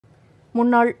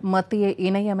முன்னாள் மத்திய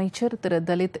இணையமைச்சர் திரு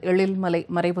தலித் எழில்மலை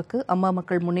மறைவுக்கு அம்மா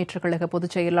மக்கள் முன்னேற்றக் கழக பொதுச்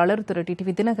செயலாளர் திரு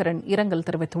TTV தினகரன் இரங்கல்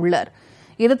தெரிவித்துள்ளார்.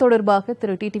 இது தொடர்பாக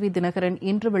திரு TTV தினகரன்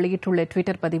இன்று வெளியிட்டுள்ள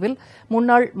டுவிட்டர் பதிவில்,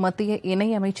 முன்னாள் மத்திய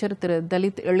இணையமைச்சர் திரு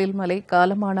தலித் எழில்மலை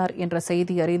காலமானார் என்ற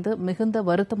செய்தி அறிந்து மிகுந்த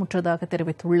வருத்தமுற்றதாக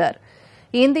தெரிவித்துள்ளார்.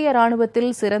 இந்திய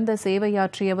ராணுவத்தில் சிறந்த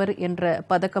சேவையாற்றியவர் என்ற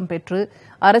பதக்கம் பெற்று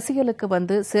அரசியலுக்கு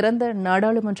வந்து சிறந்த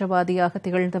நாடாளுமன்றவாதியாக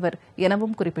திகழ்ந்தவர்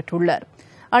எனவும் குறிப்பிட்டுள்ளார்.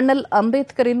 அண்ணல்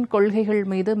அம்பேத்கரின் கொள்கைகள்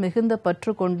மீது மிகுந்த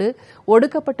பற்று கொண்டு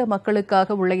ஒடுக்கப்பட்ட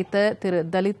மக்களுக்காக உழைத்த திரு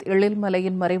தலித்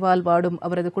எழில்மலையின் மறைவால் வாடும்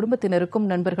அவரது குடும்பத்தினருக்கும்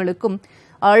நண்பர்களுக்கும்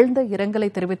ஆழ்ந்த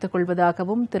இரங்கலை தெரிவித்துக்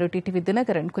கொள்வதாகவும் திரு TTV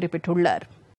தினகரன் குறிப்பிட்டுள்ளார்.